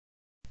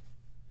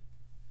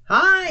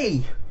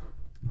Hi,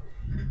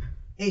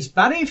 it's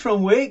Barry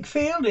from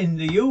Wakefield in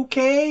the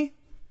UK,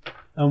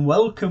 and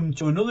welcome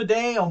to another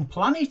day on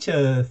planet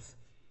Earth.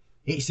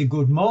 It's a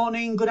good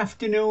morning, good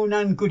afternoon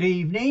and good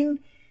evening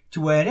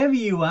to wherever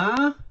you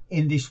are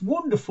in this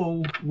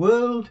wonderful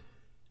world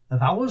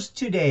of ours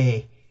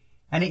today.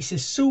 And it's a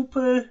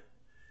super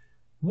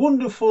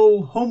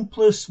wonderful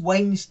Humpless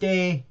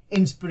Wednesday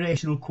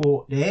inspirational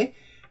quote day,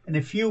 and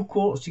a few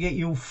quotes to get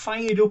you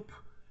fired up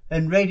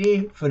and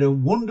ready for a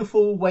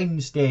wonderful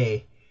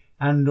Wednesday.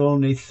 And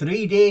only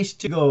 3 days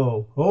to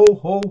go. Ho,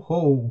 ho,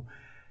 ho.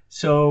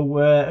 So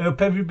I hope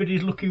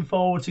everybody's looking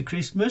forward to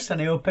Christmas, and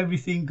I hope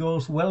everything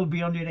goes well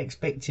beyond your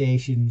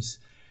expectations.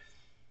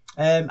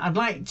 I'd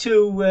like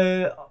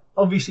to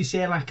obviously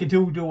say, like I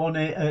do on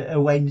a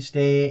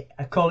Wednesday,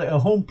 I call it a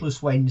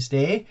Humpless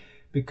Wednesday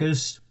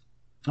because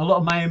a lot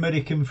of my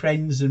American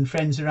friends and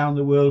friends around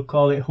the world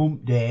call it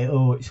Hump Day.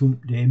 Oh, it's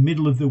Hump Day,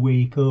 middle of the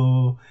week.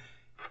 Oh,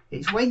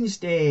 it's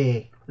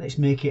Wednesday. Let's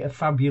make it a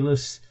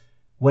fabulous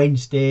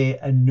Wednesday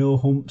and no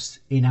humps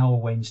in our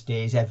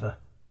Wednesdays ever.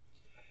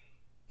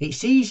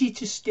 It's easy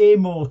to stay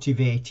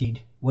motivated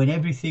when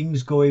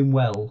everything's going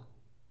well.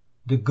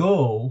 The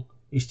goal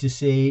is to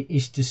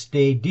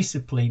stay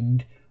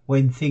disciplined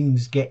when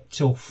things get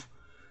tough.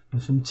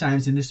 And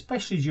sometimes, and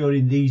especially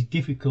during these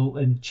difficult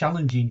and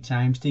challenging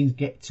times, things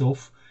get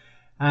tough,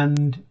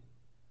 and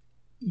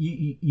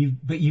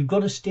you've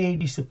got to stay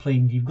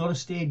disciplined. You've got to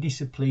stay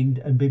disciplined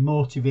and be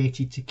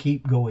motivated to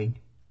keep going.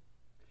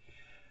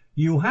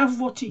 You have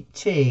what it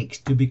takes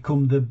to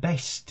become the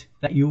best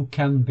that you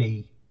can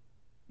be.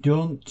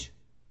 Don't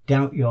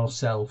doubt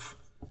yourself.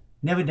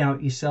 Never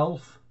doubt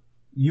yourself.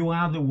 You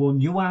are the one,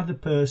 you are the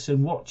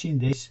person watching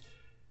this.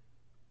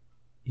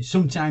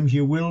 Sometimes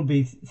you will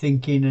be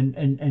thinking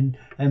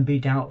and be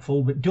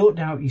doubtful, but don't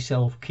doubt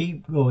yourself.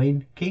 Keep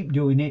going, keep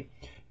doing it.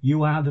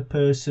 You are the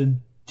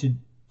person to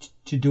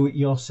do it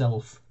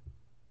yourself.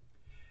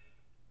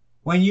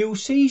 When you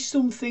see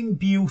something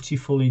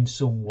beautiful in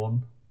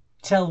someone,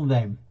 tell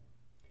them.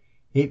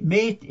 It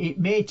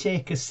may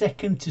take a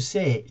second to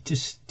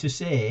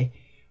say,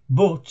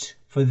 but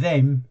for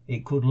them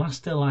it could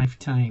last a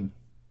lifetime.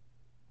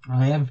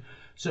 I have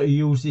sort of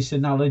used this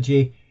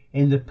analogy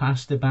in the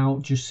past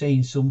about just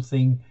saying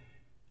something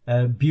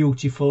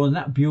beautiful, and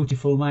that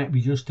beautiful might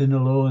be just an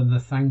hello and the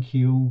thank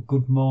you,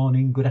 good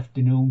morning, good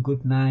afternoon,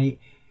 good night,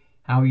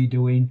 how are you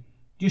doing?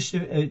 Just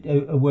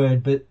a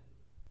word, but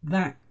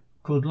that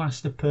could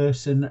last a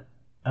person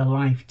a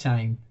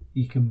lifetime.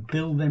 You can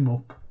build them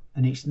up,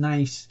 and it's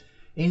nice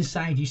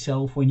inside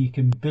yourself when you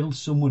can build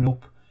someone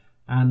up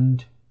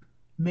and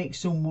make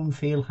someone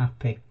feel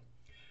happy.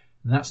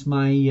 That's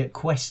my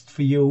quest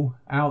for you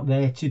out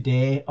there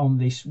today on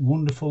this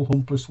wonderful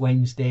Humpless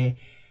Wednesday.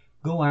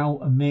 Go out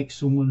and make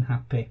someone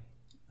happy.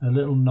 A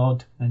little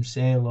nod and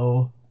say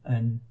hello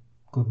and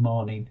good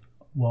morning,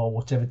 or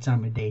whatever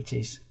time of day it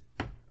is.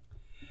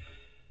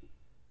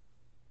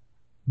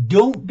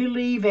 Don't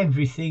believe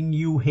everything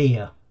you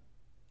hear.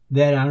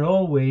 There are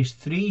always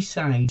 3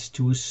 sides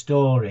to a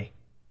story: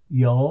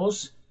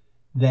 yours,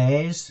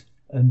 theirs,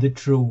 and the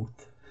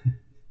truth.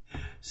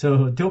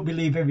 So don't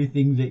believe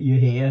everything that you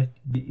hear,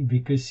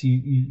 because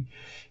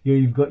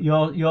you've got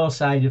your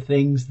side of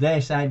things,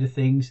 their side of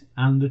things,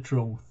 and the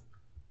truth.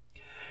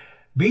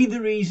 Be the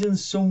reason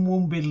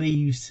someone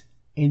believes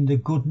in the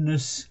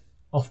goodness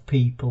of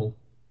people.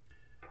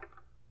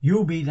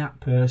 You be that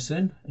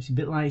person. It's a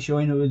bit like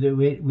showing up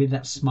with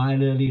that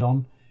smile earlier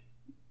on.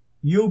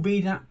 You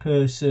be that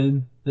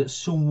person that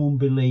someone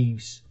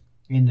believes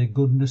in the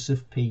goodness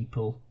of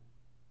people.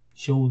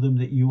 Show them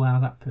that you are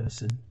that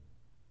person.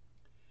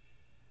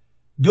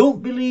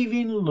 Don't believe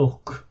in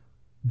luck.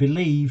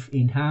 Believe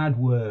in hard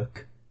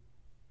work.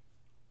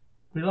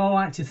 We all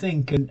like to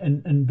think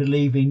and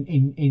believe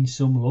in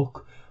some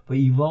luck, but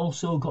you've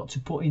also got to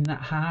put in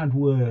that hard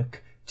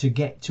work to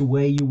get to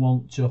where you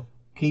want to.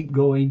 Keep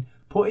going,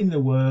 put in the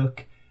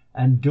work,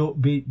 and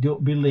don't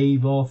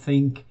believe or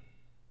think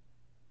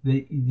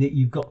that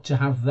you've got to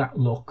have that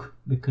luck,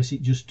 because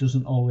it just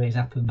doesn't always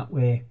happen that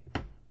way.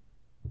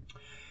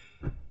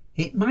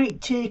 It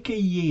might take a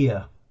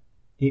year,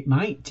 it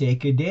might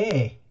take a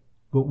day,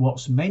 but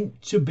what's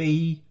meant to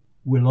be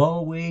will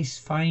always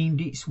find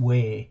its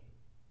way.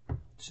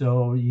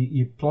 So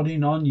you're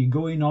plodding on, you're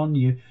going on,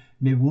 you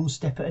maybe one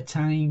step at a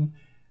time,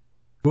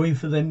 going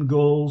for them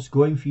goals,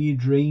 going for your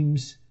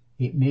dreams.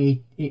 It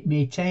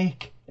may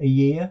take a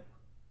year,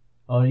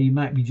 or you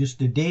might be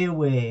just a day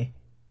away,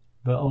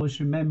 but always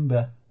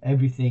remember,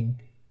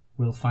 everything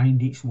will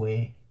find its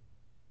way.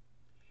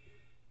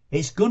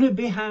 It's gonna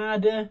be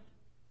harder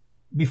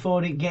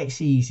before it gets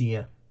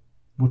easier,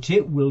 but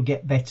it will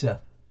get better.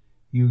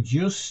 You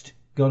just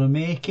gotta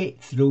make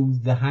it through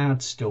the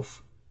hard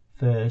stuff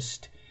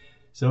first.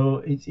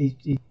 So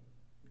it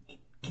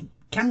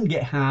can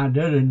get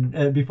harder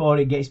and before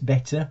it gets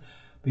better,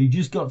 but you've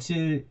just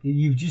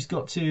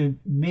got to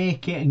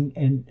make it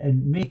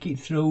and make it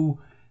through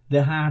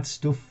the hard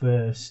stuff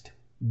first.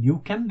 You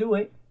can do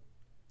it.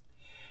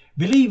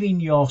 Believe in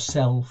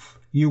yourself.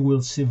 You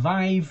will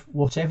survive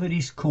whatever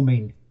is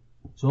coming.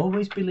 So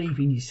always believe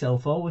in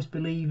yourself, always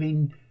believe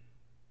in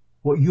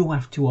what you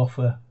have to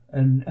offer,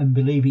 and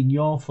believe in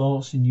your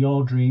thoughts and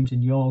your dreams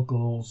and your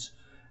goals,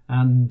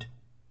 and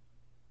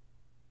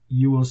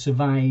you will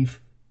survive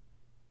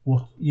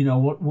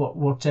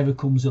whatever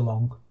comes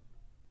along.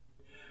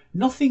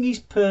 Nothing is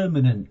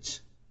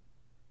permanent.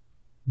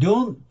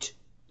 Don't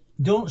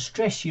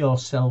stress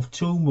yourself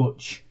too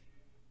much,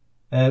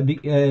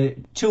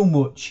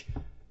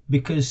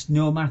 because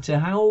no matter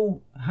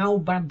how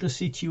bad the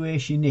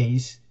situation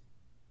is,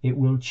 it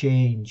will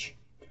change.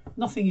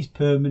 Nothing is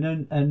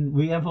permanent, and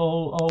we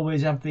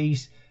always have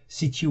these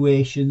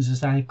situations,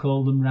 as I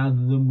call them, rather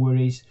than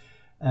worries.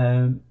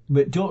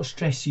 But don't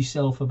stress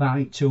yourself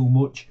about it too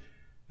much,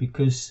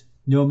 because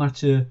no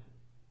matter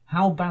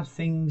how bad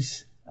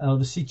things or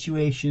the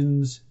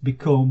situations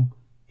become,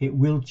 it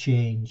will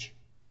change.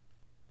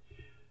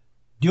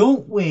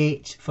 Don't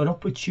wait for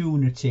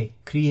opportunity,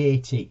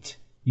 create it.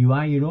 You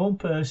are your own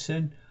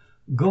person.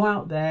 Go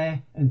out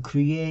there and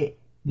create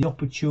the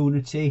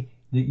opportunity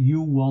that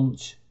you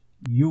want,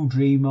 you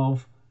dream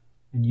of,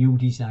 and you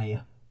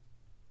desire.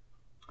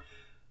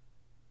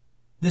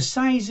 The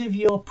size of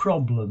your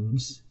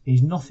problems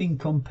is nothing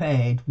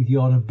compared with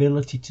your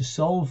ability to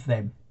solve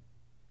them.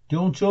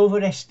 Don't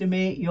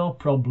overestimate your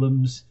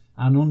problems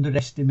and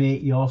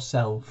underestimate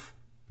yourself.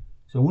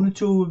 So one or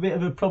two a bit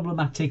of a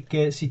problematic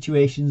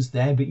situations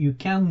there, but you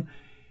can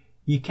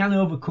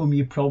overcome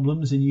your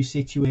problems and your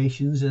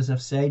situations, as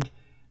I've said,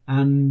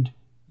 and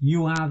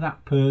you are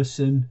that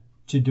person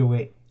to do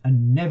it.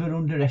 And never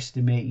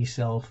underestimate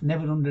yourself,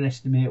 never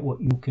underestimate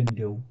what you can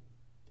do.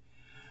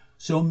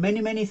 So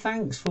many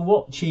thanks for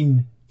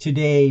watching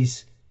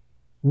today's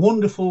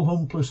wonderful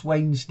Humpless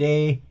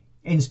Wednesday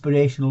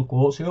inspirational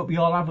quotes. I hope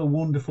you all have a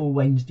wonderful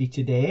Wednesday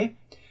today.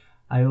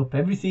 I hope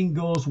everything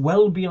goes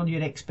well beyond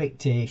your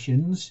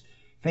expectations.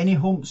 If any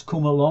humps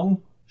come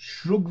along,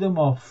 shrug them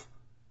off.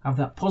 Have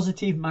that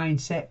positive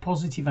mindset,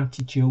 positive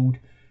attitude,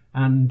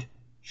 and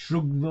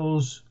shrug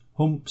those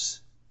humps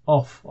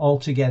off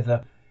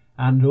altogether.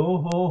 And ho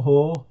ho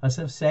ho, as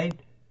I've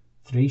said,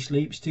 3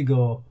 sleeps to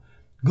go.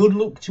 Good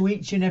luck to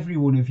each and every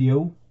one of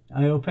you.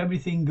 I hope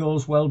everything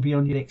goes well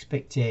beyond your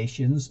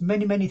expectations.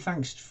 Many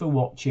thanks for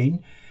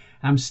watching.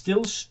 I'm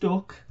still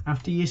stuck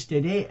after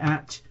yesterday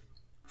at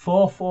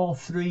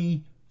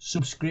 443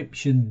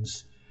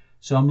 subscriptions.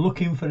 So I'm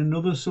looking for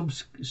another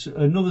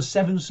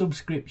 7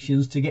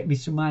 subscriptions to get me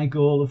to my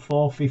goal of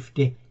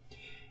 450.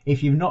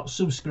 If you've not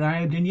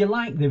subscribed and you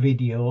like the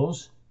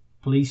videos,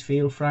 please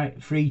feel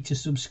free to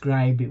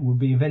subscribe. It would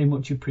be very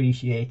much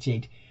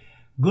appreciated.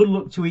 Good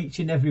luck to each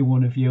and every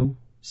one of you.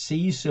 See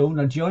you soon.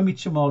 Now join me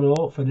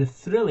tomorrow for the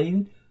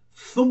thrilling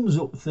Thumbs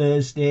Up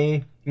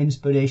Thursday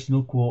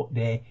Inspirational Quote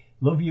Day.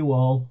 Love you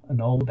all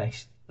and all the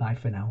best. Bye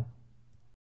for now.